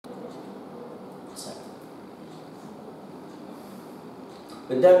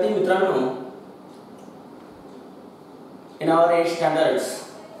विद्यार्थी मित्रांनो, in our 8th standards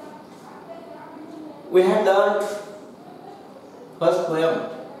we had learned first poem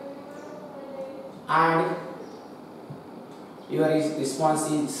and your response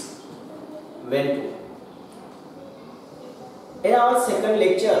is well too. In our second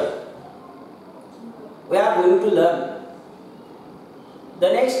lecture we are going to learn the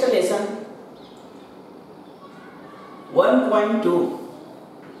next lesson 1.2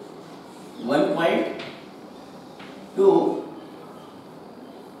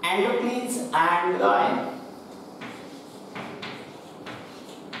 Androcles and lion.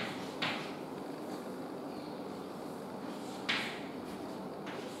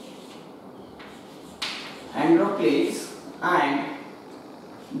 Androcles and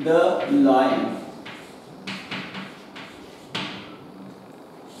the lion.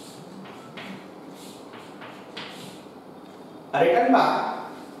 Written by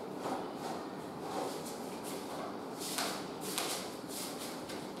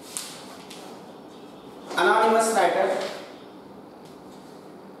anonymous writer.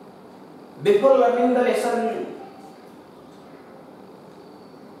 Before learning the lesson,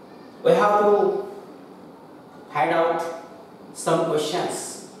 we have to hand out some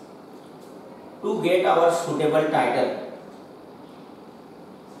questions to get our suitable title.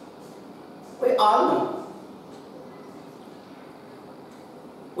 We all know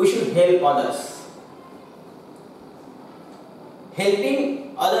we should help others.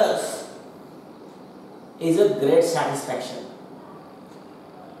 Helping others is a great satisfaction.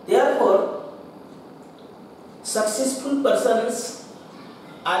 Therefore, successful persons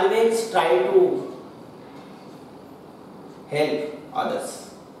always try to help others.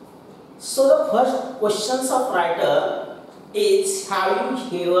 So the first questions of writer is,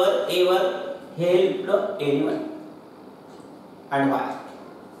 have you ever helped anyone and why?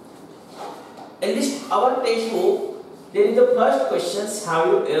 In this our textbook, there is the first questions, have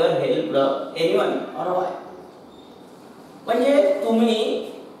you ever helped anyone or why? म्हणजे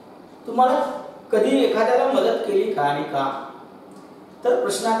तुम्हाला कधी एखाद्याला मदत केली का आणि का? तर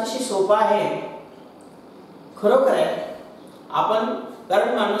प्रश्न अतिशय सोपा आहे. खरोखर आहे आपण,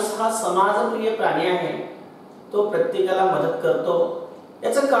 कारण माणूस हा समाजप्रिय प्राणी आहे. तो प्रत्येकाला मदत करतो.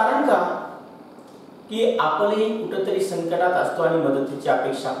 याचं कारण का? की आपणही कुठेतरी संकटात असतो आणि मदतीची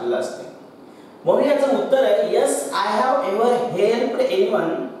अपेक्षा आपल्याला असते. म्हणून याचं उत्तर आहे yes, I have ever helped anyone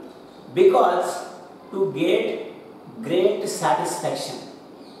because to get great satisfaction.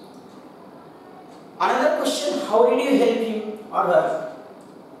 Another question, how did you help हिम और हर?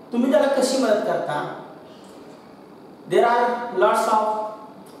 तुम्ही त्याला कशी मदत करता? There R lots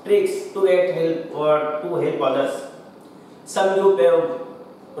of tricks to get help और to help others. Some you pay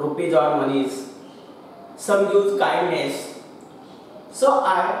rupees और मनीज, सम use kindness. So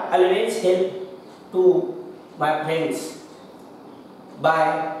I always help to my friends by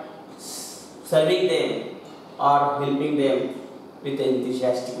serving them or helping them with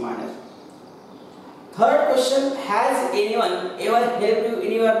enthusiastic manner. Third question, has anyone ever helped you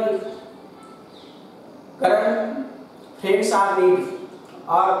in your need? Current friends are need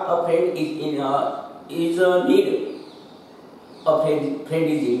or a friend is in need. A friend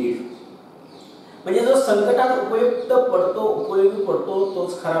is in need. म्हणजे जो संकटात उपयोगी पडतो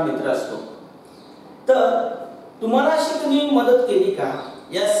तोच खरा मित्र असतो. तर तुम्हाला अशी तुम्ही मदत केली का?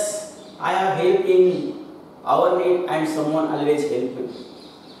 Yes, I have help in our need and someone always help me.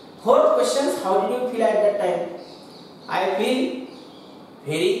 Fourth question, how did you feel at that time? I feel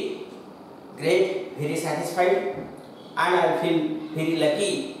very great, very satisfied and I feel very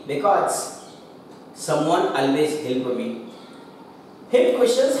lucky because someone always help me. Fifth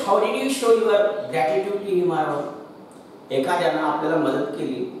questions, how did you show your gratitude to him or her? एखाद्याने आपल्याला मदत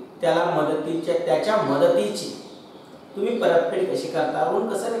केली, त्याच्या मदतीची तुम्ही परतफेड कशी करता? ऋण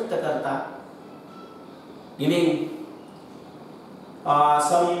कसं व्यक्त करता? Giving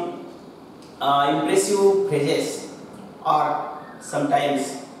some impressive phrases or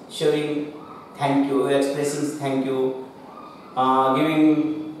sometimes showing thank you, expressing thank you, giving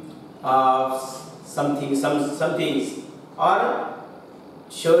some things or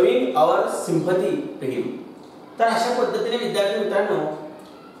showing our sympathy to him. तर अशा पद्धतीने विद्यार्थी मित्रांनो,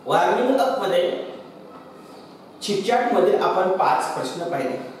 वॉर्मिंग अप मध्ये चिटचॅट मध्ये आपण 5 प्रश्न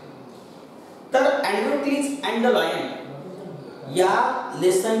पाहिले. तर अँड्रोक्लिस अँड द लायन या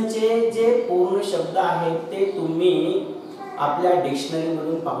लेसनचे जे पूर्ण शब्द आहेत ते तुम्ही आपल्या डिक्शनरी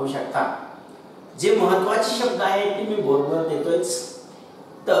मधून पाहू शकता. जे महत्त्वाचे शब्द आहेत ते मी बोर्डवर देतोय.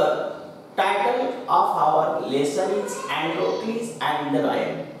 तर title of our lesson is Androcles and the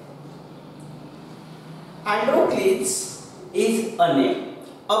lion. Androcles is a name.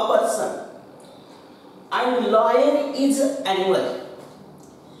 a person, and lion is animal.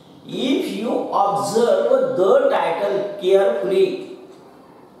 If you observe the title carefully,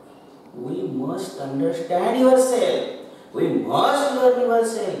 we must understand yourself. We must learn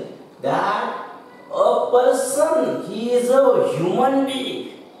yourself that a person, he is a human being,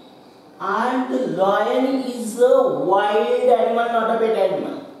 and the lion is a wild animal, not a pet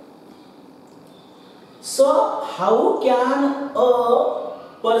animal. So how can a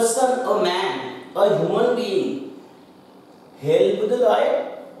person, a man, a human being help the lion,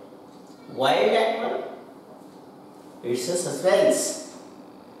 wild animal? It's a suspense.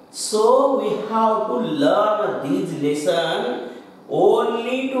 So we have to learn these lessons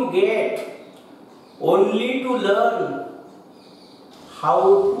only to learn how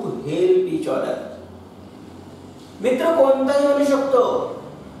to help each other. मित्र कोणताही बनू शकतो,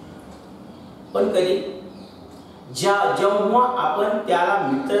 पण कधी जेव्हा आपण त्याला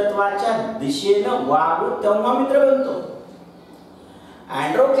मित्रत्वाच्या दिशेने वागू तेव्हा मित्र बनतो.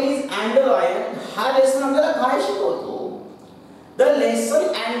 अँड्रोक्लिस अँड द लायन हा लेसन आपल्याला काय शिकवतो? The lesson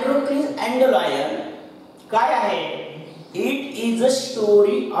Androcles and the Lion काय आहे? It is a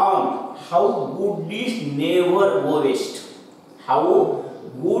story on how good deeds never go waste. How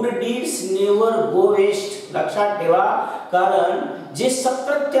good deeds never go waste. लक्षात ठेवा, कारण जे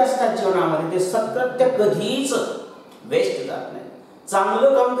सत्कृत्य असतात जीवनामध्ये ते सत्कृत्य कधीच वेस्ट जात नाही.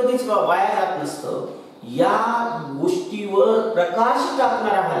 चांगलं काम कधीच वाया जात नसतं. या गोष्टीवर प्रकाश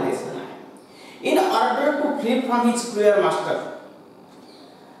टाकणारा हा लेसन आहे. In order to flee from his cruel master,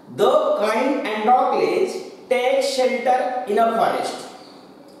 the kind Androcles takes shelter in a forest.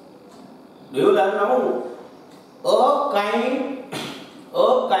 Do you learn now? A kind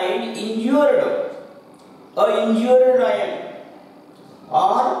injured lion,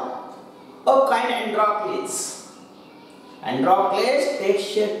 or a kind Androcles. Androcles takes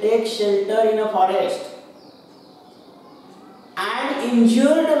shelter in a forest. An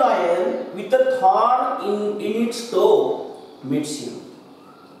injured lion with a thorn in its toe meets him.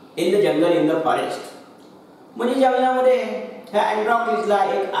 In the jungle, in the forest. म्हणजे जंगलामध्ये ह्या अँड्रॉक्लिसला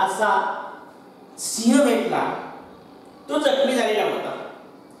एक असा सिंह भेटला. तो जखमी झालेला होता.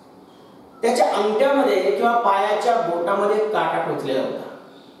 त्याच्या अंगठ्यामध्ये किंवा पायाच्या बोटामध्ये काटा टोचलेला होता.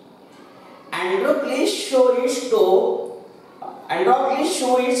 अँड्रॉक्लिस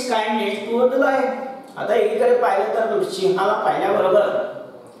show it's kindness toward the lion. आता एकीकडे पाहिलं तर सिंहाला पाहिल्याबरोबर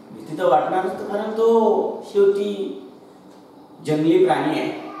भीती तर वाटणारच, कारण तो शेवटी जंगली प्राणी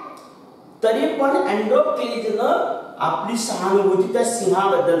आहे. तरी पण अँड्रोक्लिसनं आपली सहानुभूती त्या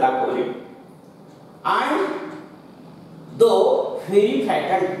सिंहाबद्दल दाखवली. आणि दो व्हेरी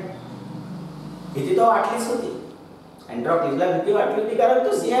फ्रायटन्ड, भीती तर वाटलीच होती. अँड्रोक्लिसला भीती वाटली होती कारण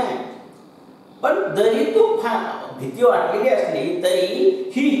तो सिंह आहे. पण जरी तो भीती वाटलेली असली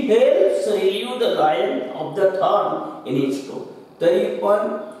तरी he helps relieve the lion of the thorn in its टो. तरी पण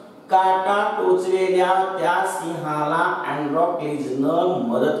काटा टोचलेल्या त्या सिंहाला अँड्रॉक्लिसनं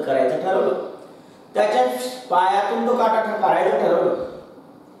मदत करायचं ठरवलं. त्याच्या पायातून तो काटा काढायचं ठरवलं.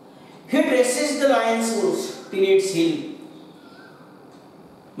 ही dresses the Lions woods till it's heal.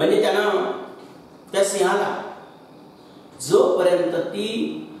 म्हणजे त्यानं त्या सिंहाला जोपर्यंत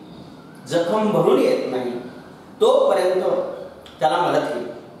ती जखम भरून येत नाही तोपर्यंत त्याला मदत केली.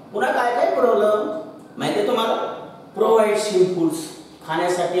 पुन्हा काय काय पुरवलं माहिती आहे तुम्हाला? प्रोव्हाइड्स हिम फूड्स,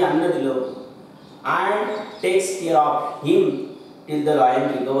 खाण्यासाठी अन्न दिलं. And text care of him till the lion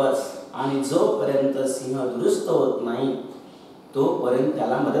recovers. आणि जोपर्यंत सिंह दुरुस्त होत नाही तोपर्यंत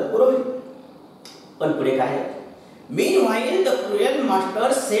त्याला मदत पुरवली. पण पुढे काय? Meanwhile the cruel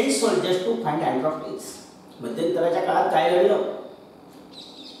master Saint soldiers to find अँड्रॉक्लिस. मध्यंतराच्या काळात काय घडलं?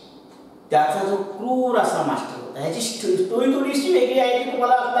 त्याचा जो क्रूर असा मास्टर होता, याची स्टोरी थोडीशी वेगळी आहे ती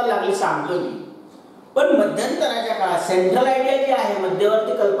तुम्हाला आता लागली सांगतो मी. पण मध्यंतराच्या काळात सेंट्रल आयडिया जी आहे,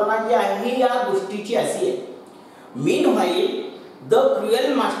 मध्यवर्ती कल्पना जी आहे, ही या गोष्टीची अशी आहे. Meanwhile the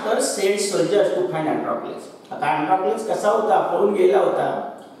cruel master Saint soldiers to find अँड्रॉक्लिस. आता अँड्रॉक्लिस कसा होता? पळून गेला होता.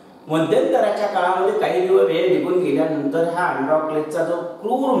 मध्यंतराच्या काळामध्ये काही दिवस वेळ निघून गेल्यानंतर हा अँड्रॉक्लिसचा जो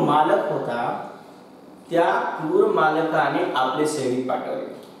क्रूर मालक होता, त्या क्रूर मालकाने आपले सैनिक पाठवले.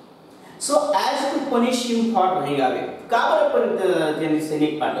 So as to punish him for running away. का बरं पण त्यांनी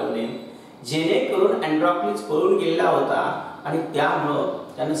सैनिक पाठवले? जेणेकरून अँड्रॉक्लिस पळून गेलेला होता आणि त्यामुळं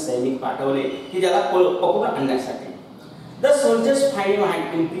त्यानं सैनिक पाठवले की त्याला पकडून आणण्यासाठी. The soldiers find him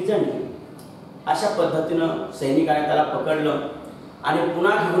and इम्प्रिझन्ड हिम. अशा पद्धतीनं सैनिकाने त्याला पकडलं आणि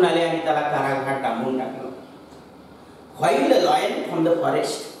पुन्हा घेऊन आले आणि त्याला कारागृहात डांबून टाकलं. While the lion from the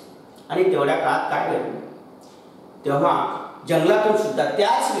forest. आणि तेवढ्या काळात काय घडलं? तेव्हा जंगलातून सुद्धा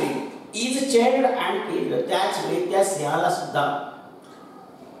त्याच वेळी इज चेन्ड अँड केल्ड. त्याच वेळी त्या सिंहाला सुद्धा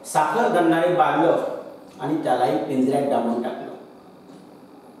साखरदंडाने बांधलं आणि त्यालाही पिंजऱ्यात डांबून टाकलं.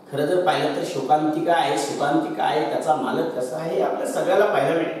 खरं जर पाहिलं तर शोकांतिका आहे, त्याचा मालक कसा आहे हे आपल्या सगळ्याला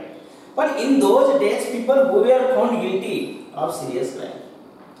पाहायला मिळेल. पण in those days people who were found guilty of serious crime,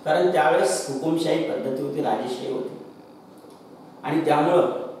 कारण त्यावेळेस हुकुमशाही पद्धती होती, राजेशाही होती. आणि त्यामुळं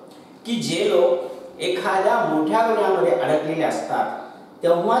की जे लोक एखाद्या मोठ्या गुन्ह्यामध्ये अडकलेले असतात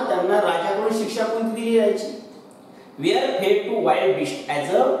तेव्हा त्यांना राजाकडून शिक्षा कोणती दिली जायची? वेअर फेड to wild beast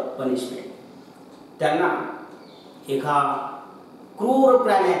as a punishment. त्यांना एका क्रूर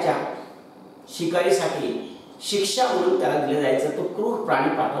प्राण्याच्या शिकारीसाठी शिक्षा म्हणून त्याला दिलं जायचं. तो क्रूर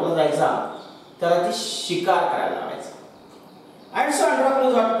प्राणी पाठवला जायचा, त्याला ती शिकार करायला लावायचा. And so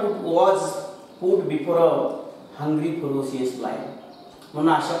अँड्रोक्लस was put before a hungry ferocious lion.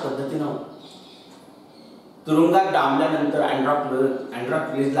 म्हणून अशा पद्धतीनं तुरुंगात डांबल्यानंतर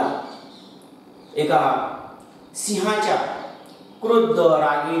अँड्रोक्लसला एका सिंहाच्या क्रुद्ध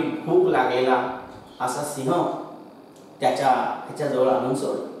रागी भूक लागलेला असा सिंह त्याच्याजवळ आणून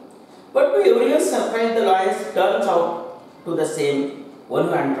सोडला. But to everyone's surprise, the lions turns out to the same one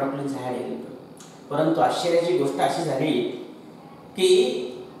who Androcles had helped. परंतु आश्चर्याची गोष्ट अशी झाली की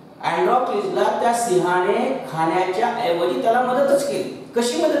अँड्रोक्लसला त्या सिंहाने खाण्याच्या ऐवजी त्याला मदतच केली.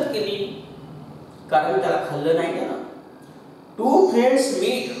 कशी मदत केली? कारण त्याला खाल्लं नाही त्यानं. To friends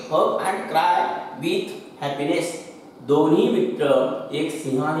meet, hug and cry with happiness. दोन्ही मित्र, एक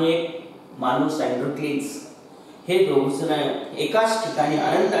सिंह आणि एक माणूस अँड्रोक्लस, हे दोघजण एकाच ठिकाणी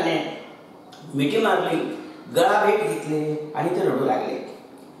आनंदाने मिठी मारली, गळा भेट घेतले आणि ते रडू लागले.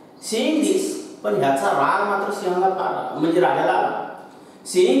 सीइंग दिस, पण ह्याचा राग मात्र सिंहाला म्हणजे राजाला आला.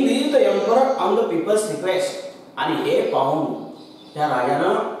 Seeing this the emperor on the people's request, आणि हे पाहून त्या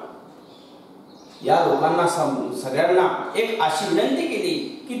राजानं या लोकांना सगळ्यांना एक अशी विनंती केली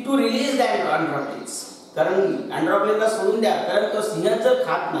की टू रिलीज द अँड्रोक्लस, कारण अँड्रोक्लसला सोडून द्या, कारण तो सिंह जर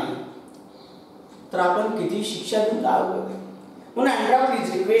खात नाही तर आपण किती शिक्षा देऊन लावलो. म्हणून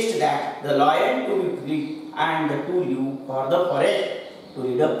अँड्रोक्लस request that the lion to be free and to leave for the forest to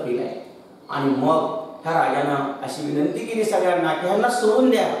lead a free life. आणि मग ह्या राजानं अशी विनंती केली सगळ्यांना की ह्यांना सोडून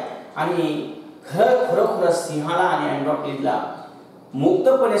द्या, आणि खरोखर सिंहाला आणि अँड्रोक्लसला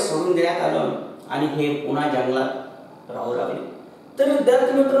मुक्तपणे सोडून देण्यात आलं आणि हे पुन्हा जंगलात राहू लागले. तर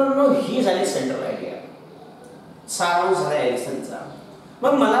विद्यार्थी मित्रांनो, ही झाली सेंट्रल आयडिया, सारांश झाला एलिसनचा.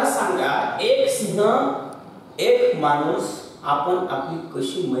 मग मला सांगा, एक सिंह एक माणूस, आपण आपली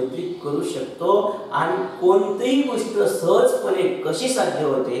कशी मैत्री करू शकतो आणि कोणतीही गोष्ट सहजपणे कशी साध्य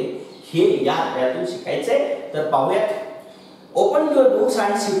होते हे या अध्यायातून शिकायचंय. तर पाहूयात. Open your books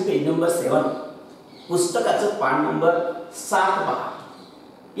and C page number 7. पुस्तकाचं पान नंबर 7 पहा.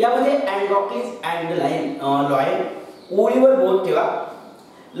 यामध्ये अँड्रोक्लस अँड लॉयन ओळीवर बोट ठेवा.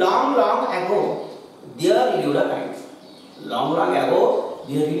 Long long ago there lived a kind. Long long ago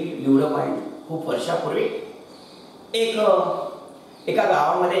there lived a kind. खूप वर्षापूर्वी एका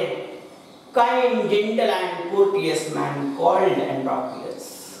गावामध्ये kind, gentle and courteous man called अँड्रोक्लस,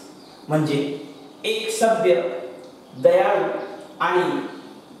 म्हणजे एक सभ्य, दयाळू आणि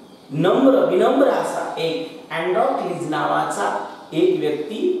विनम्र असा एक अँड्रोक्लस नावाचा एक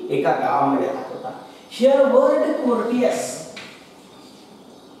व्यक्ती एका गावामध्ये राहत होता. Here word courteous,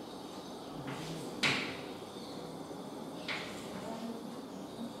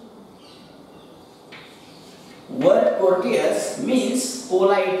 word courteous means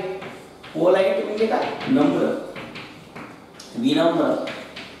polite. polite म्हणजे काय? नम्र, विनम्र.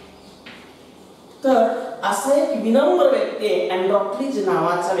 तर असा एक विनम्र व्यक्ती अँड्रोक्लस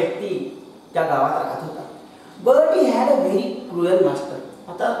नावाचा व्यक्ती त्या गावात राहत होता. But he had a very cruel master.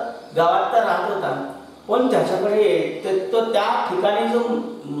 आता गावात तर राहत होता, पण त्याच्याकडे तो त्या ठिकाणी जो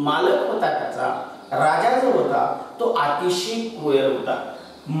मालक होता, त्याचा राजा जो होता, तो अतिशय क्रुअल होता.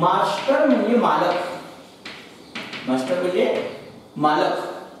 मास्टर म्हणजे मालक, मास्टर म्हणजे मालक.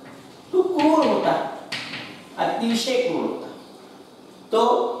 तो क्रूर होता, अतिशय क्रूर होता. तो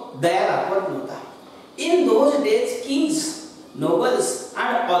दया दाखवत नव्हता. In those days Kings, nobles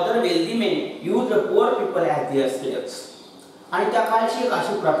and other wealthy main used poor people as there slaves. आणि त्या काळची एक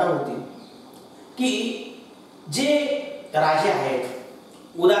अशी प्रथा होती की जे राजे आहेत,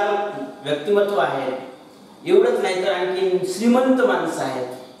 उदार व्यक्तिमत्व आहेत, एवढंच नाही तर आणखी श्रीमंत माणसं आहेत,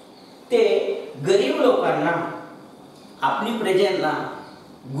 ते गरीब लोकांना, आपली प्रजेला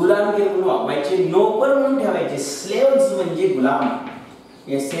गुलामगिरी म्हणून वागवायचे, नोकर म्हणून ठेवायचे. स्लेव्स म्हणजे गुलाम.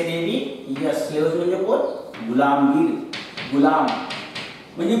 स्लेव्स म्हणजे कोण? गुलामगिरी. गुलाम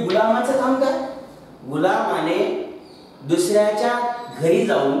म्हणजे गुलामाचं काम काय? गुलामाने दुसऱ्याच्या घरी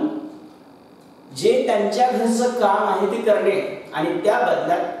जाऊन जे त्यांच्या घरचं काम आहे ते करणे आणि त्या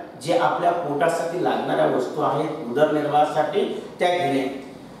बदल्यात जे आपल्या पोटासाठी लागणाऱ्या वस्तू आहेत उदरनिर्वाहासाठी त्या घेणे.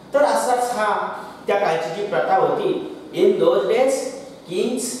 तर असाच हा त्या काळची जी प्रथा होती. In those days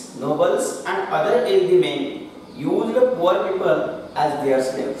Kings, nobles and other wealthy main used poor people as there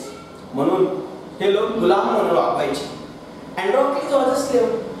slaves. म्हणून हे लोक गुलाम म्हणून वापरायचे. अँड्रॉक्लिस वॉज अ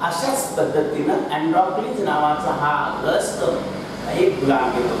स्लेव्ह. अशाच पद्धतीनं अँड्रॉक्लिस नावाचा हा ग्रस्त एक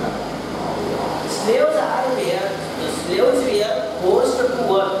गुलाम होता. Slaves wear forced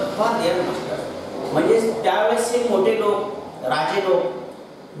to work for their master. म्हणजे त्यावेळेस हे मोठे लोक, राजे लोक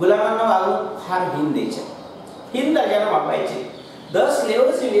गुलामांना वागून फार हिंद द्यायचे, हिंद दर्जाने वापरायचे. The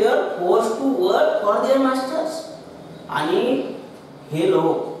slaves wear forced to work for their masters. आणि हे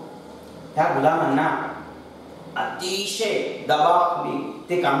लोक ह्या गुलामांना अतिशय दबावाखाली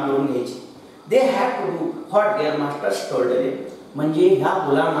ते काम करून घ्यायचे. They had to do what there masters told them. म्हणजे ह्या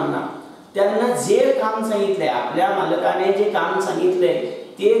गुलामांना त्यांना जे काम सांगितलंय, आपल्या मालकाने जे काम सांगितलंय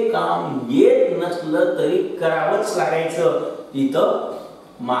ते काम येत नसलं तरी करावंच लागायचं, तिथं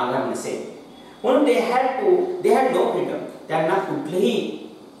माघार नसेल. म्हणून दे हॅड नो फ्रीडम. त्यांना कुठलंही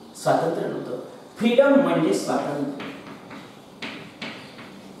स्वातंत्र्य नव्हतं. फ्रीडम म्हणजे स्वातंत्र्य.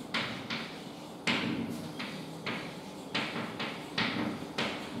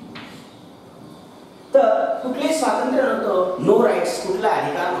 तर कुठलेही स्वातंत्र्य नव्हतं. नो राईट्स, कुठला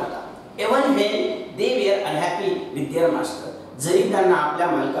अधिकार नव्हता. Even when they were unhappy with their master. जरी त्यांना आपल्या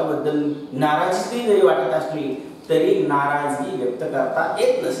मालकाबद्दल नाराजगी जरी वाटत असली तरी नाराजगी व्यक्त करता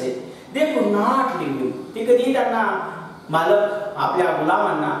येत नसेल. दे कुड नॉट लिव्ह हिम. ते कधी त्यांना मालक आपल्या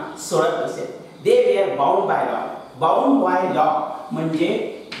गुलामांना सोडत नसेल. They were bound by law. Bound by law म्हणजे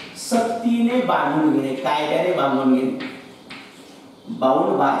सक्तीने बांधून घेणे, कायद्याने बांधून घेणे.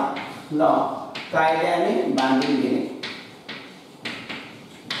 बाउंड बाय लॉ, कायद्याने बांधून घेणे.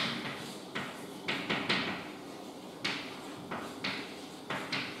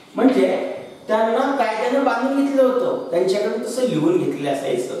 म्हणजे त्यांना कायद्याने बांधून घेतलं होतं. त्यांच्याकडे तसं लिहून घेतलेलं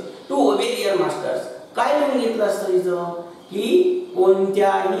असायचं. To obey there masters. काय लिहून घेतलं असायचं की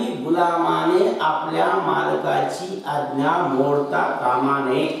कोणत्याही गुलामाने आपल्या मालकाची आज्ञा मोडता कामा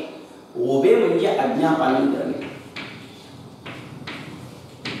नये. ओबे म्हणजे आज्ञा पालन करणे.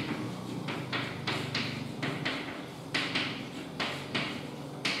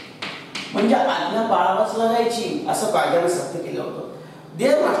 म्हणजे आज्ञा पाळावाच लागायची असं कायद्याने सत्य केलं होतं.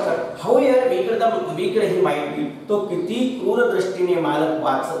 There master हाऊएव्हर wicked he might be. तो किती क्रूर दृष्टीने मालक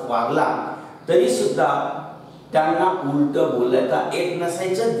वागला तरी सुद्धा त्यांना उलट बोलता येत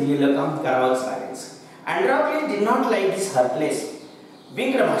नसायचं. दिलेलं काम करावंच लागायचं. अँड्रॉक्लिस did not like this heartless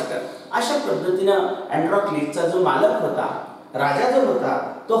wicked master. अशा पद्धतीनं अँड्रॉक्लिसचा जो मालक होता, राजा जो होता,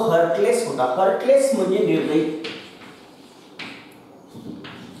 तो हर्टलेस होता. हर्टलेस म्हणजे निर्दयी.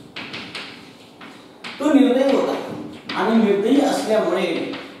 तो निर्दयी होता आणि निर्दयी असल्यामुळे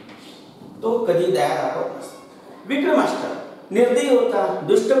तो कधी दया दाखवत नसतो. विकेड मास्टर निर्दयी होता,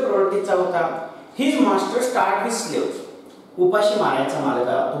 दुष्ट प्रवृत्तीचा होता. His master start with slaves. उपाशी मारायचा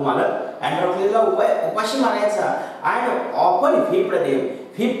मालका, तो मालक अँड्रॉक्लिसला उपाशी मारायचा. And often whipped them.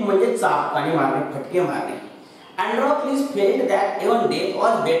 Whip म्हणजे चापकाने मारणे, फटके मारणे. अँड्रॉक्लिस failed that even death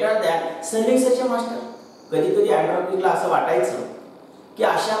was better than serving such a master. कधी कधी अँड्रॉक्लिसला असं वाटायचं की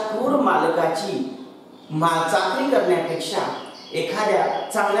अशा क्रूर मालकाची चाकरी करण्यापेक्षा एखाद्या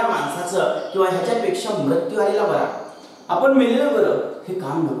चांगल्या माणसाचं किंवा ह्याच्यापेक्षा मृत्यू आलेला बरा, आपण मेलेलं बरं, हे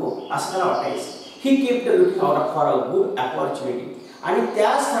काम नको असं त्याला वाटायचं. He kept looking out for a good opportunity. आणि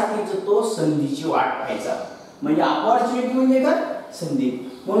त्यासाठीच तो संधीची वाट पाहायचा. म्हणजे अपॉर्च्युनिटी म्हणजे काय, संधी.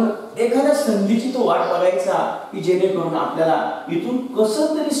 म्हणून एखाद्या संधीची तो वाट बघायचा की जेणेकरून आपल्याला इथून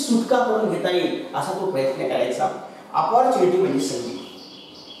कसं तरी सुटका करून घेता येईल असा तो प्रयत्न करायचा. अपॉर्च्युनिटी म्हणजे संधी.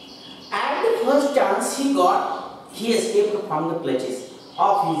 At the first chance he got, he escaped from the clutches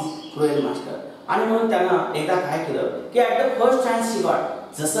of his cruel master. आणि म्हणून त्यानं एकदा काय केलं की at the first chance he got,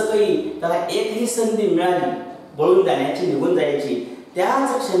 जसं काही त्याला एकही संधी मिळाली बळून जाण्याची, निघून जायची, त्याच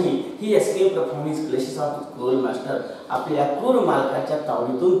क्षणी he escaped from his clutches of his cruel master. आपल्या क्रूर मालकाच्या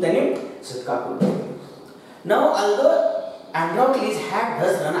तावडीतून त्याने सुटका करून. Now although Androcles had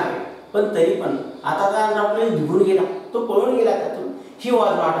thus run away, पण तरी पण आता का Androcles निघून गेला, तो पळून गेला त्यातून. He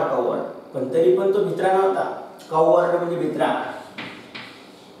was not a coward. पण तरी पण तो भित्रा नव्हता. कॉवर्ड म्हणजे भित्रा.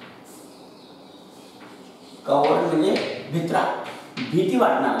 कॉवर्ड म्हणजे भित्रा, भीती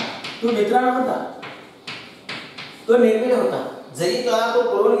वाटणारा. तो भित्रा नव्हता, तो निर्भीड होता. जरी तो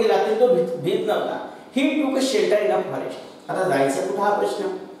पळून गेला तरी तो भीत नव्हता. He took a shelter in a forest. आता जायचं कुठं हा प्रश्न,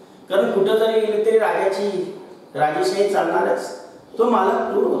 कारण कुठं जरी गेले तरी राजेशाही चालणारच. तो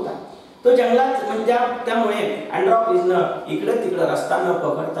मालक क्रूर होता. तो जंगलात म्हणजे त्यामुळे अँड्रॉक्लिसनं इकडे तिकडे रस्ता न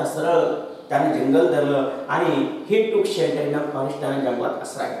पकडता सरळ त्याने जंगल धरलं आणि ही टूक शेल्टर इन अ फॉरेस्ट. त्याने जंगलात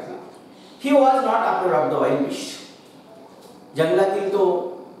आश्रय घेतला. He was not afraid of the wild beast. जंगलातील तो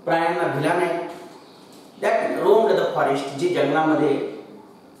प्राण्यांना भिला नाही. दॅट रोम्ड द फॉरेस्ट, जे जंगलामध्ये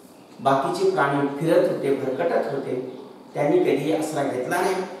बाकीचे प्राणी फिरत होते, भरकटत होते, त्यांनी कधीही आसरा घेतला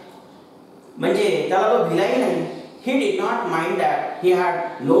नाही, म्हणजे त्याला तो भिलाही नाही. He did not mind that he had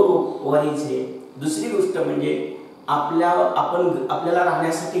no roof over his head. दुसरी गोष्ट म्हणजे आपल्याला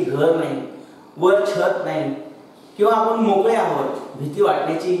राहण्यासाठी घर नाही, वर छत नाही, किंवा आपण मोकळे आहोत, भीती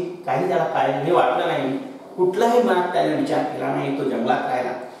वाटण्याची काही त्याला काय हे वाटलं नाही. कुठलाही मनात त्याने विचार केला नाही. तो जंगलात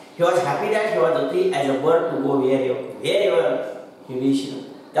राहिला. He was happy that he was free as a bird to go where he wish.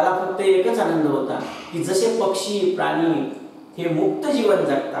 त्याला फक्त एकच आनंद होता की जसे पक्षी प्राणी हे मुक्त जीवन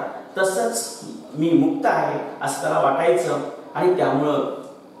जगतात, तसंच मी मुक्त आहे असं त्याला वाटायचं, आणि त्यामुळं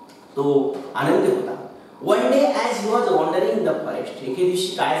तो आनंदी होता. One day as he was wandering in the forest, एके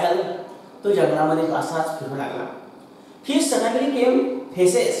दिवशी काय झालं, तो जंगलामध्ये असाच फिरू लागला. He suddenly came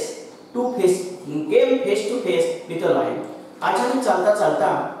face to face with a lion. अचानक चालता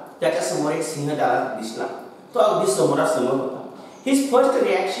चालता त्याच्या समोर एक सिंह त्याला दिसला. तो अगदी समोरासमोर होता. His first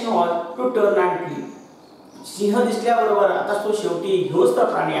reaction was to turn and flea. सिंह दिसल्याबरोबर आता तो शेवटी हिंस्त्र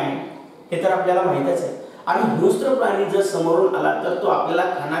प्राणी आहे हे तर आपल्याला माहीतच आहे, आणि हिंस्त्र प्राणी जर समोरून आला तर तो आपल्याला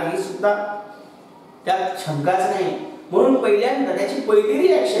खाणार ही सुद्धा त्यात शंकाच नाही. म्हणून पहिल्यांदा त्याची पहिली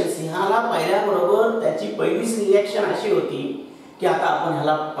रिॲक्शन, सिंहाला पाहिल्याबरोबर त्याची पहिलीच रिॲक्शन अशी होती की आता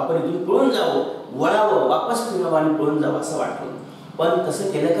आपण इथून पळून जावं, वळावं, वापस फिरावं आणि पळून जावं असं वाटलं. पण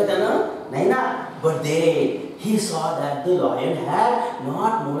तसं केलं का त्यानं? नाही ना. But he saw that the lion had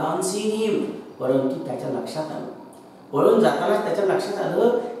not moved on seeing हिम. परंतु त्याच्या लक्षात आलं, पळून जाताना त्याच्या लक्षात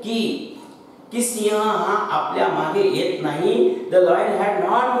आलं की सिंह हा आपल्या मागे येत नाही. The lion had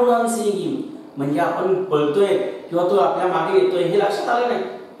not moved on seeing हिम, म्हणजे आपण पळतोय किंवा तो आपल्या मागे येतोय हे लक्षात आलं नाही.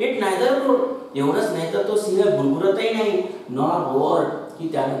 इट नायदर रोड, एवढंच नाही तर तो सिंह गुरगुरतही नाही, नॉर रोअर्ड, की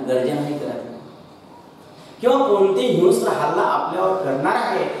त्याने गर्जनाही करत नाही, किंवा कोणते हिंस्त्र हल्ला आपल्यावर करणार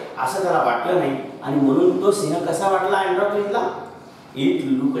आहे असं त्याला वाटलं नाही. आणि म्हणून तो सिंह कसा वाटला अँड्रोक्लिसला? It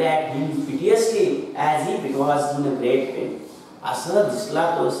looked at him पिटियसली as if it was in a great pen. असं दिसला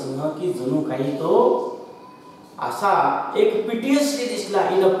तो सिंह की जणू काही तो असा एक पिटियसली दिसला,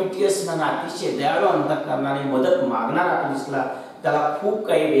 इन अ पिटियस मॅनर, अतिशय दयाळू अंतःकरणाने मदत मागणारा तो दिसला. त्याला खूप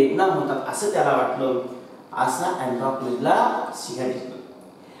काही वेदना होतात असं त्याला वाटलं. असा अँड्रोक्लिसला सिंह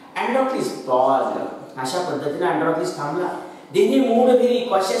दिसला. अँड्रोक्लिस पॉज. अशा पद्धतीने अँड्रोक्लिस थांबला. Then he moved very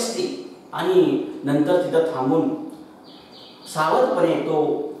cautiously, आणि नंतर तिथं थांबून सावधपणे तो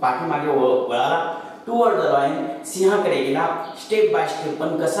पाठीमागे वळाला. टुवर्ड द लॉयन, सिंहाकडे गेला. Step by step.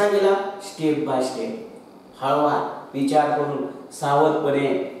 पण कसा गेला? स्टेप बाय स्टेप, हळवा, विचार करून, सावधपणे,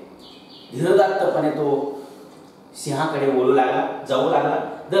 धीरदात्तपणे तो सिंहाकडे जाऊ लागला.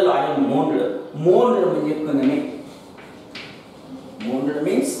 द लॉयन मोन्ड म्हणजे कणणे, मोन्ड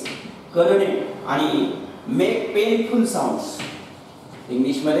मीन्स कणणे, आणि मेक पेनफुल साऊंड्स.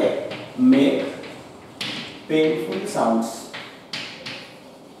 इंग्लिशमध्ये मेक पेनफुल साऊंड्स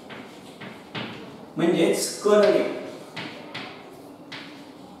म्हणजेच कणणे.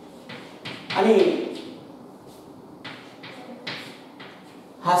 आणि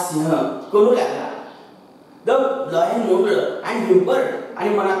हा सिंह करू लागला. द लॉयन मोन्ड अँड व्हिम्पर्ड, आणि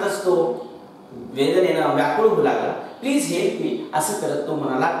मनातच तो वेदनेनं व्याकुळ होऊ लागला. प्लीज हेल्प मी, असं करत तो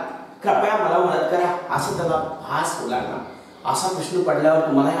म्हणाला, कृपया मला मदत करा, असं त्याला भास होऊ लागला. असा प्रश्न पडल्यावर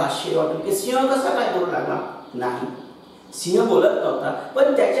तुम्हाला आश्चर्य वाटेल की सिंह कसा काय करू लागला? नाही, सिंह बोलत नव्हता,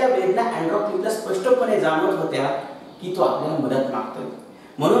 पण त्याच्या वेदना अँड्रोक्लिसला स्पष्टपणे जाणवत होत्या की तो आपल्याला मदत मागतोय.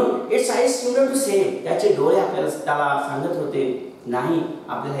 म्हणून इट्स आईज सीम्ड टू से, त्याचे डोळे आपल्याला त्याला सांगत होते नाही,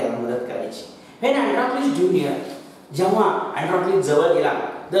 आपल्याला याला मदत करायची. व्हेन अँड्रोक्लिस ड्रू नियर, जेव्हा अँड्रोक्लिस जवळ गेला,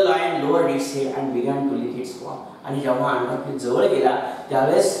 the lion lowered its head and begun to leak it's पॉ. आणि जेव्हा अँड्रोक्लिस जवळ गेला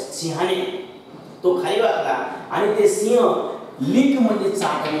त्यावेळेस सिंहाने तो खाली वाकला, आणि ते सिंह लिक म्हणजे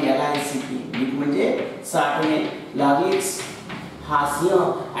चाटणे, लिक म्हणजे चाटणे लागलीच हा सिंह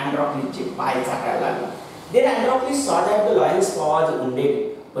अँड्रोक्लिसचे पाय चाटायला लागला. देन अँड्रोक्लिस सॉ दॅट द लॉयन्स पॉ वॉज वुंडेड.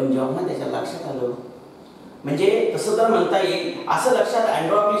 पण जेव्हा त्याच्या लक्षात आलं, म्हणजे तसं तर म्हणता येईल, असं लक्षात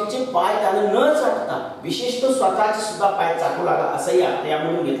अँड्रोक्लिसचे पाय त्यानं न चाटता विशेषतः स्वतःचे सुद्धा पाय चाटू लागला असंही अर्थ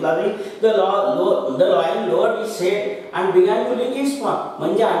यामधून घेतला नाही. The lion lowered its head and begun to leak it's पॉ,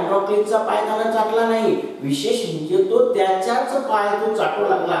 म्हणजे अँड्रोक्लिसचा पाय त्यानं चाटला नाही, विशेष म्हणजे तो त्याच्याच पाय तो चाटू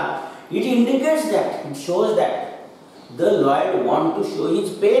लागला. It indicates that, it shows that the lion want to show his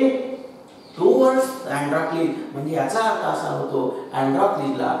pain towards अँड्रोक्लिस. म्हणजे याचा अर्थ असा होतो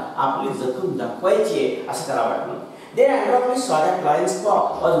अँड्रोक्लिसला आपली जखम दाखवायची आहे असं त्याला वाटलं. देन अँड्रोक्लिस सॉ दॅट लॉयन्स पॉ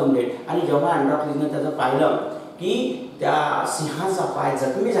वॉज वुंडेड. आणि जेव्हा अँड्रोक्लिसने त्याचं पाहिलं की त्या सिंहाचा पाय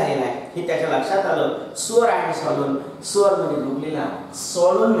जखमी झालेला आहे हे त्याच्या लक्षात आलं. स्वर आणि सॉलोन, स्वर म्हणजे दुखलेला,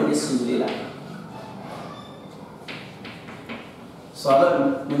 सॉलोन म्हणजे सुजलेला. स्वॉलन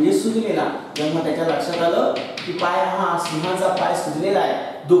म्हणजे सुजलेला. जेव्हा त्याच्या लक्षात आलं की पाय हा सिंहाचा पाय सुजलेला आहे,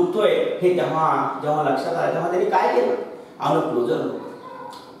 दुखतोय, हे जेव्हा लक्षात आलं तेव्हा त्यांनी काय केलं, क्लोजर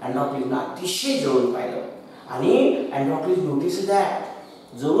अँड्रॉक्लिसला अतिशय जवळून पाहिलं आणि अँड्रॉक्लिस नोटीस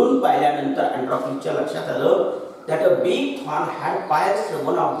दॅट जवळून पाहिल्यानंतर अँड्रॉक्लिसच्या लक्षात आलं that a big thorn had pierced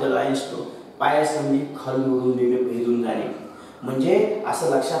one of the lion's toe. पायस म्हणजे खालून उडून गेले, भेदून जाणे. म्हणजे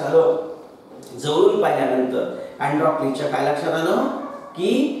असं लक्षात आलं जवळून पाहिल्यानंतर अँड्रॉक्लिसच्या काय लक्षात आलं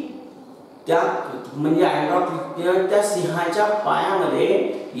की त्या म्हणजे अँड्रॉक्लिस त्या सिंहाच्या पायामध्ये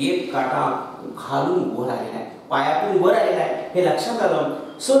एक काटा खालून वर आलेला आहे, पायातून वर आलेला आहे हे लक्षात आलं.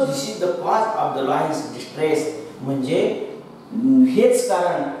 So this is the cause of the Lions distress. म्हणजे हेच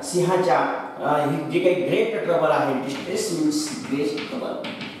कारण सिंहाच्या जे काही ग्रेट ट्रबल आहे. Distress means great trouble.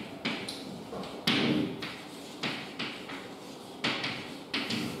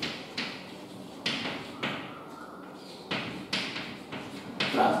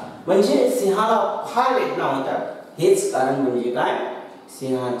 म्हणजे सिंहाला फार वेदना होतात. हेच कारण म्हणजे काय,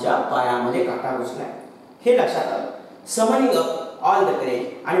 सिंहाच्या पायामध्ये काटा घुसलाय हे लक्षात आलं. Summoning up all the courage.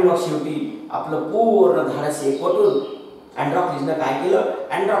 आणि मग शेवटी आपलं पूर्ण धाडस एकवटून अँड्रॉक्लिसने काय केलं,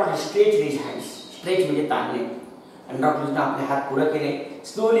 अँड्रॉक्लिस स्ट्रेच हिज हँड्स. स्ट्रेच म्हणजे ताणले. अँड्रॉक्लिसने आपले हात पुढे केले.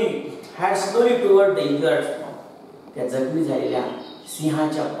 Slowly toward the injured. त्या जखमी झालेल्या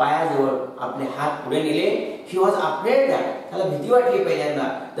सिंहाच्या पायाजवळ आपले हात पुढे नेले. He was afraid that. त्याला भीती वाटली पहिल्यांदा.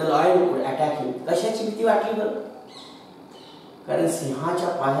 द लायन वुड अटॅक हिम. कशाची भीती वाटली बरं, कारण सिंहाच्या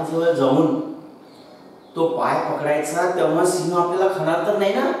पायाजवळ जाऊन तो पाय पकडायचा तेव्हा सिंह आपल्याला खाणार तर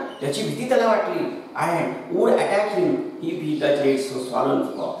नाही ना, त्याची भीती त्याला वाटली. And would attack him he be touch it. So swollen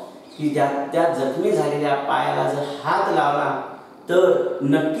की त्या जखमी झालेल्या पायाला जर हात लावला तर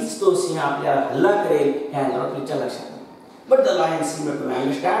नक्कीच तो सिंह आपल्याला हल्ला करेल हे अँड्रॉक्लिसच्या लक्षात आलं. But the lion seemed to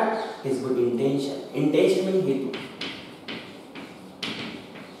understand his good intention. Intention म्हणजे हेतू.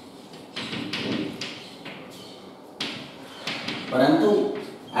 परंतु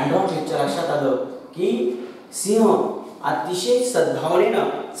अँड्रॉक्लिसच्या लक्षात आलं की सिंह अतिशय सद्भावनेनं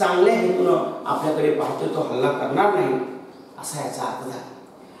चांगल्या हेतूनं आपल्याकडे पाहतोय, तो हल्ला करणार नाही असा याचा अर्थ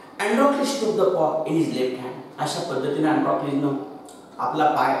झाला. अँड्रॉक्लिस टूक द पॉ इन हिज लेफ्ट हँड. अशा पद्धतीने अँड्रॉक्लिसनं आपला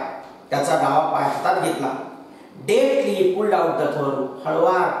पाय, त्याचा डावा पाय हातात घेतला. Deftly pulled out the thorn.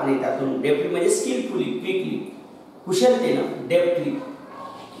 हळवारपणे त्यातून, डेफ्टली म्हणजे स्किलफुली, क्विकली, कुशलतेनं, डेफ्टली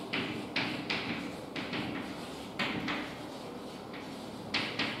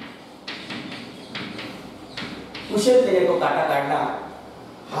कुशलतेने तो काटा काढला.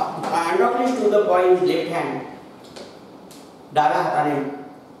 अँड्रॉक्लिस टू द पॉ इन हिज लेफ्ट हँड. डाव्या हाताने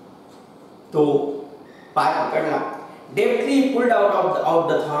तो पाय पकडला. Deftly pulled out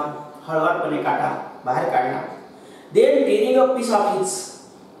the thorn. हळवारपणे काटा बाहेर काढला. Then टेरिंग a piece of his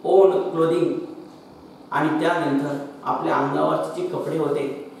on clothing. आणि त्यानंतर आपल्या अंगावरचे जे कपडे होते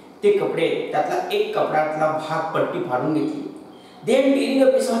ते कपडे, त्यातला एक कपड्यातला भाग पट्टी फाडून घेतली. Then टेरिंग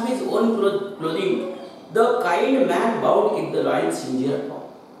a piece of his on clothing the kind man bound it the Lions injured पॉ.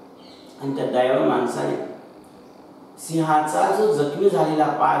 आणि त्या दयाळू माणसाने सिंहाचा जो जखमी झालेला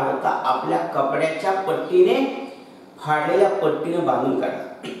पाय होता आपल्या कपड्याच्या पट्टीने, फाडलेल्या पट्टीने बांधून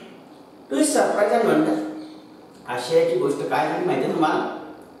काढला. To surprise and wonder. आश्चर्याची गोष्ट काय झाली माहिती आहे तुम्हाला,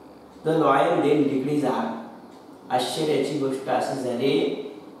 the lion then lifted his arm. आश्चर्याची गोष्ट अशी झाली,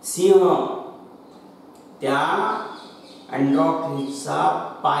 सिंह त्या अँड्रॉक्लिसचा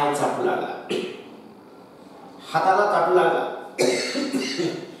पाय चाटू लागला, हाताला चाटू लागला.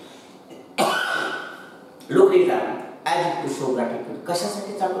 Look it as it to show gratitude.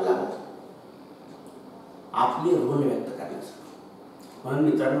 कशासाठी चाटू लागला, आपली ऋण व्यक्त करण्यासाठी. म्हणून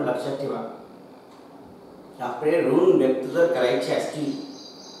मित्रांनो लक्षात ठेवा, आपले ऋण व्यक्त जर करायचे असतील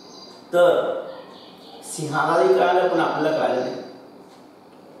तर सिंहालाही कळालं पण आपल्याला कळालं नाही.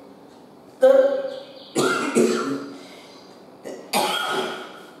 तर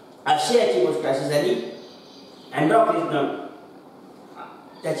आश्चर्याची गोष्ट अशी झाली, अँड्रॉक्लिसनं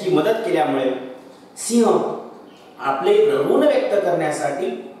त्याची मदत केल्यामुळे सिंह आपले ऋण व्यक्त करण्यासाठी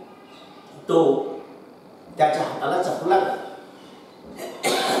तो त्याच्या हाताला चाटू लागला.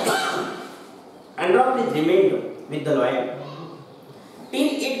 Androcles remained with the lion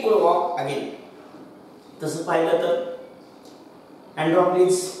till it could walk again. तसं पाहिलं तर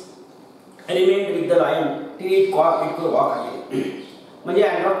Androcles remained with the lion till it could walk again. म्हणजे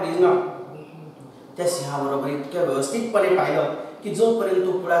Androclesनं त्या सिंहाबरोबर इतक्या व्यवस्थितपणे पाहिलं की जोपर्यंत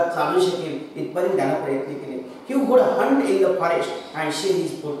तो पुढे चालू शकेल तिथपर्यंत त्यानं प्रयत्न केले. He would hunt in the forest and share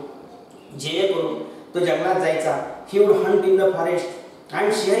his food. जेणेकरून तो जंगलात जायचा. He would hunt in the forest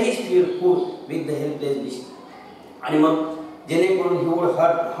and share his food with the helpless beast. आणि मग जेणेकरून he would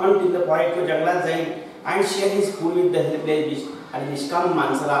hunt in the forest, तो जंगलात जाईल and share his food with the helpless beast. आणि निष्काम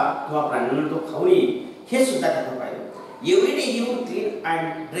माणसाला किंवा प्राण्यांना तो खाऊ नये हे सुद्धा त्यानं पाहिलं. Every day he would clean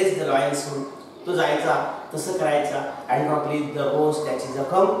and dress the Lions would. तो जायचा, तसं करायचा. अँड्रॉक्लिस दररोज त्याची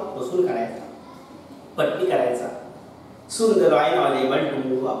जखम पुसून काढायचा, पट्टी करायचा. Soon the lion was able to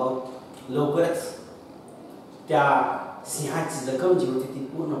move about. लवकरच त्या सिंहाची जखम जी होती ती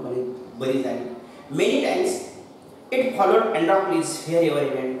पूर्णपणे बरी झाली. Many times it followed अँड्रॉक्लिस where ever he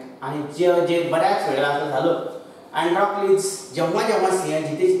went. आणि जे बऱ्याच वेळेला असं झालं, अँड्रॉक्लिस जेव्हा जेव्हा सिंह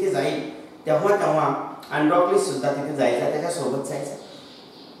जिथे जिथे जाईल तेव्हा तेव्हा अँड्रॉक्लिस सुद्धा तिथे जायचा, त्याच्यासोबत जायचा.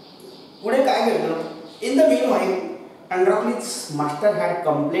 पुढे काय घडलं? In the mean while अँड्रॉक्लिस master had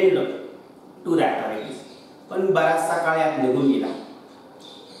complained to that authorities. पण बराचसा काळ यात निघून गेला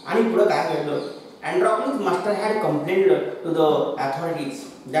आणि पुढे काय घडलं? अँड्रॉक्लिस master had complained to the authorities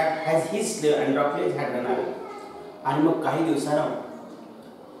that has his slave अँड्रॉक्लिस had run away. आणि मग काही दिवसानं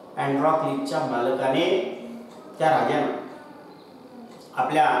अँड्रॉक्लिसच्या मालकाने, त्या राजानं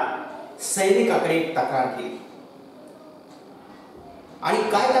आपल्या सैनिकाकडे एक तक्रार केली. आणि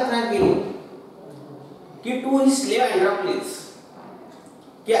काय तक्रार केली की टू हिज स्लेव्ह अँड्रॉक्लिस,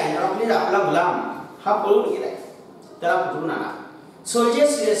 की अँड्रॉक्लिस आपला गुलाम हा पळून गेलाय, त्याला पकडून आणा.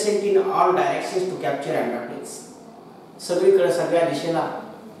 Soldiers were sent in all directions to capture अँड्रॉक्लिस. सगळीकडे सगळ्या दिशेला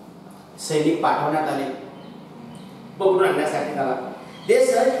सैनिक पाठवण्यात आले पकडून आणण्यासाठी त्याला. दे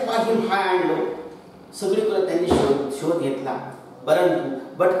search for him high and low. सगळीकडे त्यांनी शोध घेतला, परंतु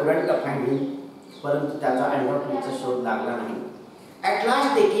बट कुडंट फाइंड हिम. परंतु त्याचा अँड्रॉक्लिसचा शोध लागला नाही. At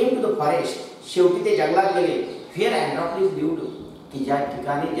last they came to the forest. शेवटी ते जंगलात गेले. Fear अँड्रॉक्लिस lived. की ज्या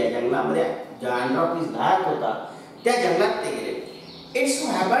ठिकाणी, ज्या जंगलामध्ये ज्या अँड्रॉक्लिस राहत होता त्या जंगलात ते गेले. It so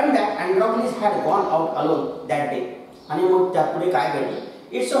happened that अँड्रॉक्लिस had gone out alone that day. आणि मग त्यापुढे काय घडलं?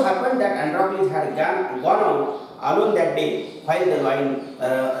 It so happened that अँड्रॉक्लिस had gone out alone that day while the lion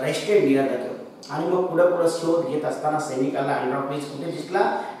rested near the cave. आणि मग पुढे शोध घेत असताना सैनिकाला अँड्रॉक्लिस कुठे दिसला?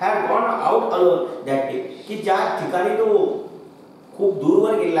 Had gone out alone that day. की ज्या ठिकाणी तो खूप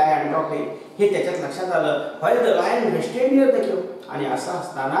दूरवर गेला आहे अँड्रॉक्लिस, हे त्याच्यात लक्षात आलं. While the lion rested near the cave. आणि असं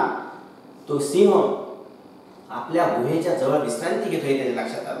असताना तो सिंह आपल्या गुहेच्या जवळ विश्रांती घेतोय, त्याच्या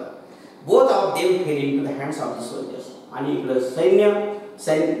लक्षात आलं. Both of them fail into the hands of the soldiers. आणि इकडे सैन्य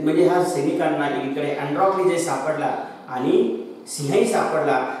म्हणजे ह्या सैनिकांना इकडे अँड्रॉक्लिस सापडला आणि सिंहही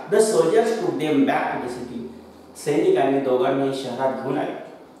सापडला. द सोल्जर्स टूक them back to the city. सैनिकांनी दोघांनी शहरात घेऊन आले.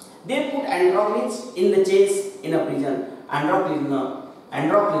 They put अँड्रॉक्लिस in the chess in a prison.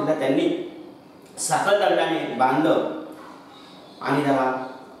 अँड्रॉक्लिसला त्यांनी साखळदंडाने बांधलं आणि त्याला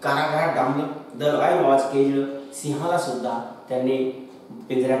कारागृहात डांबलं. The lion was caged. सिंहाला सुद्धा त्यांनी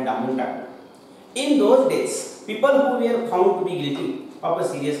पिंजऱ्यात डांबून टाकलं. In those days people who were found to be guilty of a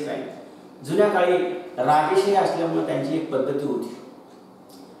serious crime. जुन्या काळी राजेशाही असल्यामुळे त्यांची एक पद्धती होती.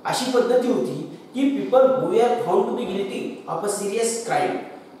 अशी पद्धती होती की people who were found to be guilty of a serious crime,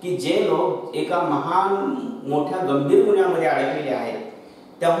 की जे लोक एका महान मोठ्या गंभीर गुन्ह्यामध्ये अडकलेले आहेत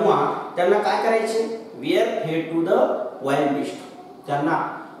तेव्हा त्यांना काय करायचे? वेअर फेड टू द वाईल्ड बिस्ट. त्यांना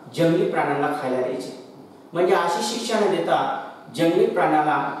जंगली प्राण्यांना खायला द्यायचे. म्हणजे अशी शिक्षा न देता जंगली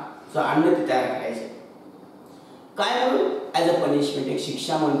प्राण्याला अन्न ते तयार करायचे. काय म्हणून? ॲज अ पनिशमेंट, एक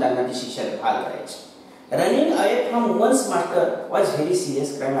शिक्षा म्हणून त्यांना ती शिक्षा घाल करायची. Running away from once master was very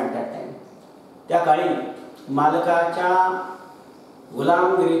serious crime at that time. त्या काळी मालकाच्या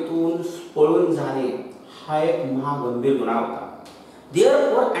गुलामगिरीतून पळून जाणे हा एक महागंभीर गुन्हा होता.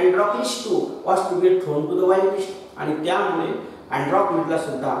 Therefore अँड्रॉक्लिस to was to be thrown to the wild beast. आणि त्यामुळे अँड्रॉक्लिसला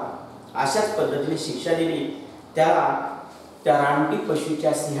सुद्धा अशाच पद्धतीने शिक्षा दिली. त्याला त्या रानटी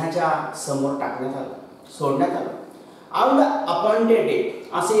पशुच्या सिंहाच्या समोर टाकण्यात आलं, सोडण्यात आलं. On the appointed day.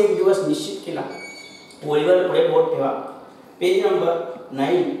 असे एक दिवस निश्चित केला. वळीवर पुढे बोट ठेवा, page number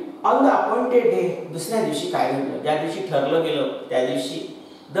 9. On the appointed day. दुसऱ्या दिवशी काय घडलं? ज्या दिवशी ठरलं गेलं त्या दिवशी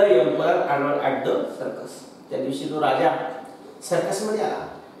the emperor अराइव्हड at the circus. त्या दिवशी तो राजा सर्कसमध्ये आला.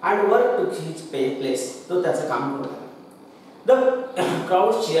 And work to his place. तो त्याचं काम करत आला. The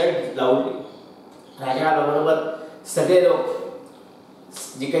crowd चीअर्ड लाऊडली. राजाबरोबर सगळे लोक,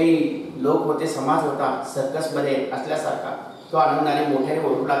 जे काही लोक होते, समाज होता सर्कसमध्ये असल्यासारखा, तो आनंदाने मोठ्याने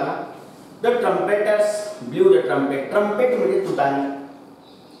ओरडू लागला. The ट्रम्पेटर्स blue the trumpet. Trumpet म्हणजे तुतारी,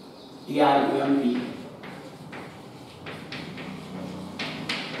 TRUMP.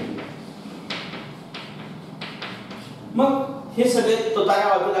 मग हे सगळे तुताऱ्या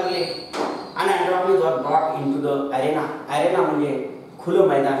वाजू लागले आणि अँड्रॉक्लिस was brought into the Arena. Arena म्हणजे खुलं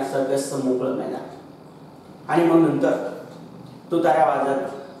मैदान, सर्कसचं मोकळं मैदान. आणि मग नंतर तुताऱ्या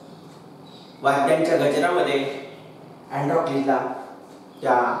वाजत वाद्यांच्या गजरामध्ये अँड्रॉक्लिसला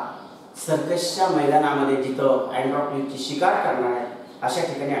त्या सर्कसच्या मैदानामध्ये, जिथं अँड्रॉक्लिसची शिकार करणार आहे अशा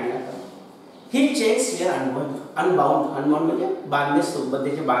ठिकाणी आणण्यात आलं. ही चेन्स वेअर अनबाउंड म्हणजे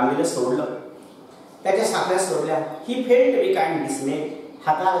बांधलेलं सोडलं, त्याच्या साखळ्या सोडल्या. ही फेल्ट वीक अँड डिसमेड,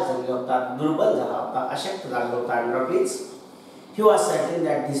 हाताला झालेला होता, दुर्बल झाला होता, अशक्त झाला होता. अँड्रोक्लिस he was certain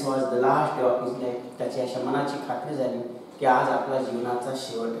that this was the last day of his life. त्याची अशा मनाची खात्री झाली की आज आपला जीवनाचा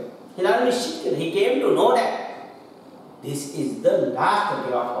शेवट आहे. हे निश्चित केलं. ही came to know that this is the last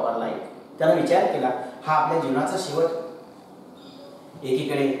day of our life. त्यानं विचार केला हा आपल्या जीवनाचा शेवट.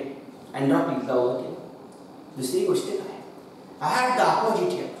 एकीकडे अँड्रोक्लिसला उभं केलं. दुसरी गोष्ट काय, ॲट द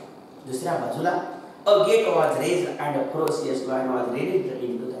अपोजिट दुसऱ्या बाजूला a gate was raised and a ferocious lion was ready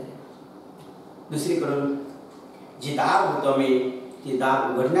into the arena. दुसरीकडून जे दार होतं ते दार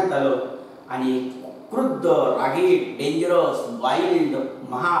उघडण्यात आलं आणि क्रुद्ध, रागीट, डेंजरस, वाईल्ड,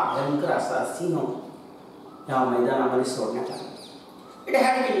 महाभयंकर असा सिंह या मैदानामध्ये सोडण्यात आला. It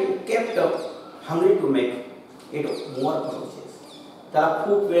had bin kept hungry to make it more फरोशियस. त्याला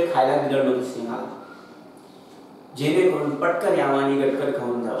खूप वेळ खायला दिलं नव्हतं सिंहाला, जेणेकरून पटकन यावं आणि गटकन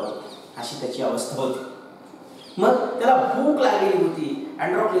खाऊन जावं अशी त्याची अवस्था होती. मग त्याला भूक लागलेली होती.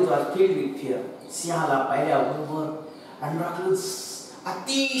 अँड्रोक्लिस वॉज फिल्ड विथ फिअर. सिंहाला पाहिल्याबरोबर अँड्रोक्लिस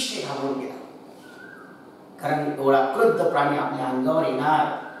अतिशय घाबरून गेला, कारण एवढा क्रुद्ध प्राणी आपल्या अंगावर येणार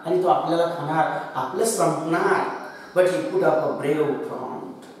आणि तो आपल्याला खाणार, आपलं संपणार. But he put up a brave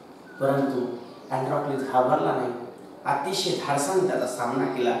front. परंतु अँड्रोक्लिस घाबरला नाही, अतिशय धाडसाने त्याचा सामना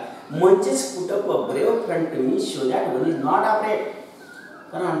केला. म्हणजेच put up a brave front means show that one is not afraid.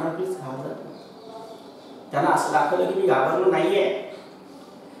 कारण अँड्रोक्लिस घाबरत नाही. त्यांना असं दाखवलं की मी घाबरलो नाहीये.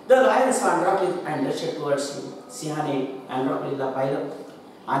 द लायन सॉ अँड्रोक्लिस अँड रशेड टुवर्ड्स हिम. सिंहाने अँड्रोक्लिसला पाहिलं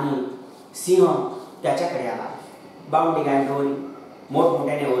आणि सिंह त्याच्याकडे आला. बाउंडिंग अँड रोअरिंग,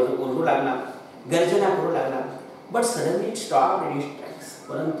 मोठमोठ्याने ओरडू लागला, गर्जना करू लागला. But suddenly it stopped it's tracks.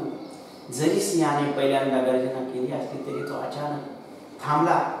 परंतु जरी सिंहाने पहिल्यांदा गर्जना केली असली तरी तो अचानक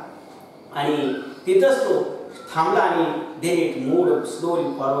थांबला आणि तिथंच तो थांबला आणि then it moved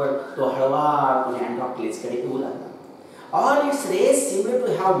slowly forward. तो हळवापणे अँड्रोक्लिसकडे येऊ लागला. All its race seemed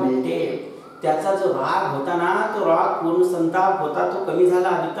to have melted. त्याचा जो राग होता ना, तो राग पूर्ण संताप होता, तो कमी झाला,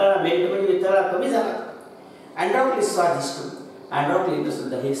 वितळला, कमी झाला. अँड्रोक्लिस saw this too. अँड्रोक्लिसने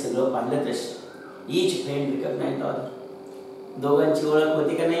सुद्धा हे सगळं पाहिलं. तसे each friend recognized the other. दोघांची ओळख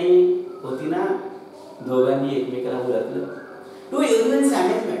होती का नाही? होती ना. दोघांनी एकमेकाला ओळखलं. To everyone's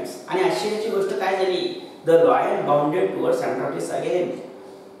amazement. आणि आश्चर्याची गोष्ट काय झाली, the lion bounded towards अँड्रोक्लिस again.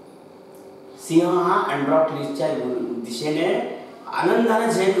 सिंह हा अँड्रोक्लिसच्या दिशेने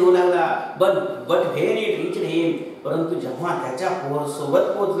आनंदाने झेप घेऊ लागला. but when it reached him, परंतु जेव्हा त्याच्या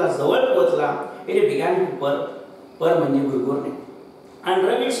सोबत पोहोचला, जवळ पोहोचला, it began to purr म्हणजे गुरगुरणे, and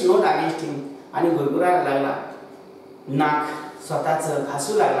rubbed its nose against him. आणि गुरगुरायला लागला, नाक स्वतःच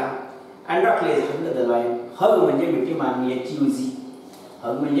घासू लागला. अँड्रोक्लिस hugged the lion. हग म्हणजे मिठी मारणे याची उजी.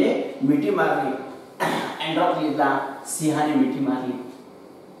 हग म्हणजे मिठी मारणे. अँड्रोक्लिसला सिंहाने मिठी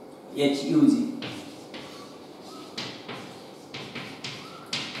मारली याची युजी.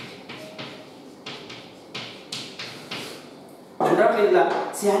 अँड्रोक्लिसला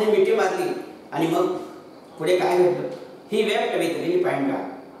सिंहाने मिठी मारली आणि मग पुढे काय घडलं? ही वेप्ट विथ रिलीफ अँड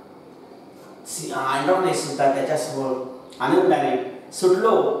अँड्रोक्लिस सुद्धा त्याच्यासमोर आनंदाने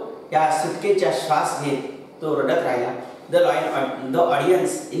सुटलो. या सुटकेचा श्वास घेत तो रडत राहिला. द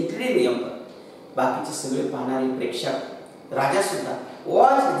ऑडियन्स इन्क्लुडिंग एम्पर, बाकीचे सगळे पाहणारे प्रेक्षक, राजा सुद्धा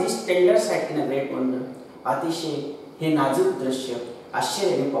watch this tender site in a great wonder. अतिशय हे नाजूक दृश्य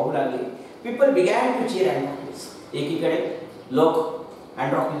आश्चर्याने पाहू लागले. पीपल बिगॅन टू चीर अँड्रोक्लिस. एकीकडे लोक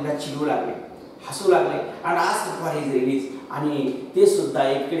अँड्रोक्लिसला चिडू लागले, हसू लागले, आणि आस्क्ड फॉर हिज रिलीज. आणि ते सुद्धा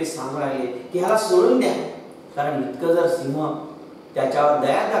एकीकडे सांगू लागले की ह्याला सोडून द्या, कारण इतकं जर सिंह त्याच्यावर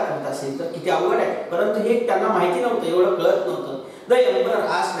दया दाखवत असेल तर किती अवघड आहे. परंतु हे त्यांना माहिती नव्हतं, एवढं कळत नव्हतं. The emperor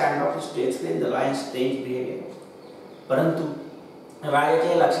asked अँड्रोक्लिस to explain the Lions strange behaviour. परंतु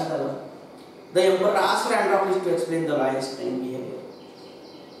राजाच्या लक्षात आलं. The emperor asked अँड्रोक्लिस to explain the Lions strange behaviour.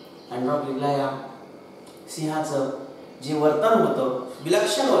 अँड्रोक्लिसला या सिंहाचं जे वर्तन होतं,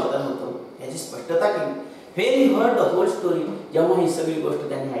 विलक्षण वर्तन होतं, याची स्पष्टता केली. When he heard the hole story, जेव्हा ही सगळी गोष्ट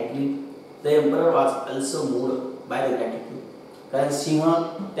त्यांनी ऐकली, the emperor was also moved by the gratitude. कारण सिंह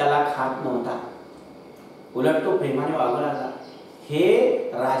त्याला खात नव्हता, उलट तो प्रेमाने वागू लागला. हे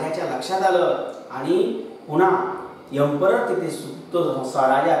राजाच्या लक्षात आलं आणि पुन्हा एम्परर तिथे तो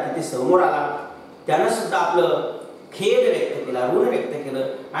राजा तिथे समोर आला. त्यानं सुद्धा आपलं खेद व्यक्त केला, ऋण व्यक्त केलं,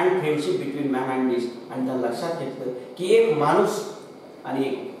 आणि friendship between man and beast. आणि त्यानं लक्षात घेतलं की एक माणूस आणि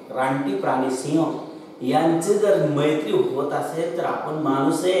एक रानटी प्राणी सिंह यांचे जर मैत्री होत असेल तर आपण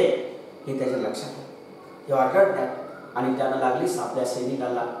माणूस आहे, हे त्याच्या लक्षात आलं. हे ऑर्डर द्या. आणि त्यानं लागलीच आपल्या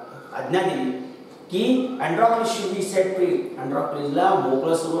सैनिकाला आज्ञा दिली की अँड्रॉक्लिस शुड बी सेट फ्री, अँड्रॉक्लिसला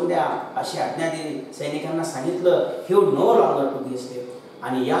मोकळं सोडून द्या अशी आज्ञा दिली. सैनिकांना सांगितलं he would know longer to be slave.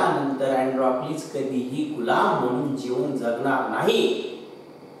 आणि यानंतर अँड्रॉक्लिस कधीही गुलाम म्हणून जीवन जगणार नाही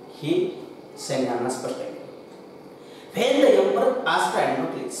हे सैन्यांना स्पष्ट केलं. When the emperor asked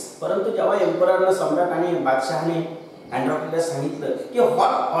Androcles, परंतु जेव्हा एम्पररने सम्राटाने बादशहाने अँड्रॉक्लिसला सांगितलं की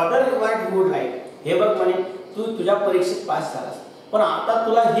what other reward you would like, हे बघ म्हणे तू तुझ्या परीक्षेत पास झालास पण आता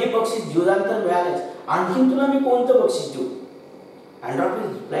तुला हे बक्षीस जीवदांतर मिळालेच, आणखीन तुला मी कोणतं बक्षीस देऊ.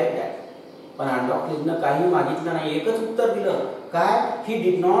 अँड्रॉक्लिस रिप्लाइड दॅट, पण अँड्रॉक्लिसनं काही मागितलं नाही, एकच उत्तर दिलं काय, he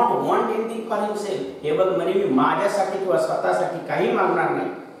did not want anything for himself. हे बघ म्हणे मी माझ्यासाठी किंवा स्वतःसाठी काही मागणार नाही,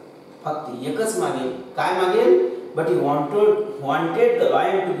 फक्त एकच मागेल. काय मागेल, but he wanted the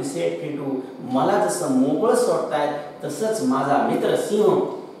lion to be set free to. मला जसं मोकळं सोडतायत तसंच माझा मित्र सिंह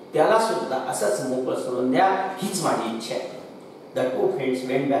त्याला सुद्धा असंच मोकळं सोडून द्या, हीच माझी इच्छा आहे. The two friends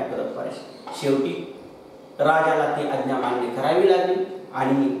went back to the forest. शेवटी राजाला ती आज्ञा मान्य करावी लागली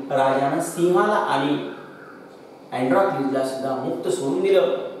आणि राजानं सिंहाला आणि अँड्रॉक्लिसला सुद्धा मुक्त सोडून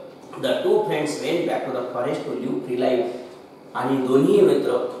दिलं. The two friends went back to the forest to leave free life. आणि दोन्ही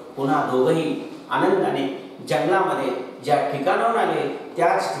मित्र पुन्हा दोघंही आनंदाने जंगलामध्ये ज्या ठिकाणाहून आले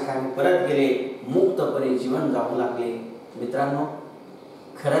त्याच ठिकाणी परत गेले, मुक्तपणे जीवन जगू लागले. मित्रांनो,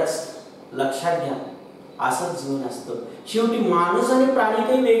 खरंच लक्षात घ्या, असंच जीवन असतं. शेवटी माणूस आणि प्राणी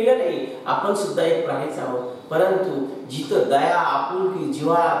काही वेगळे नाही, आपण सुद्धा एक प्राणीच आहोत. परंतु जिथं दया, आपुलकी,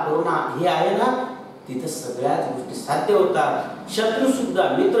 जिव्हाळा, करुणा हे आहे ना, तिथं सगळ्याच गोष्टी साध्य होतात. शत्रू सुद्धा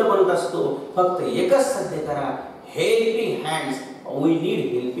मित्र बनत असतो. फक्त एकच साध्य करा, helping hands. We need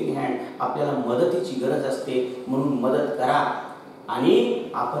helping hand. आपल्याला मदतीची गरज असते, म्हणून मदत करा आणि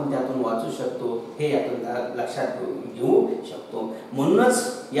आपण त्यातून वाचू शकतो, हे यातून लक्षात घेऊ शकतो.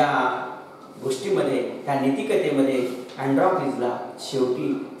 म्हणूनच या गोष्टीमध्ये, त्या नीतिकथेमध्ये अँड्रॉक्लिसला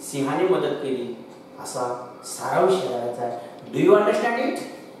शेवटी सिंहाने मदत केली असा सारांश याचा आहे. Do you understand it?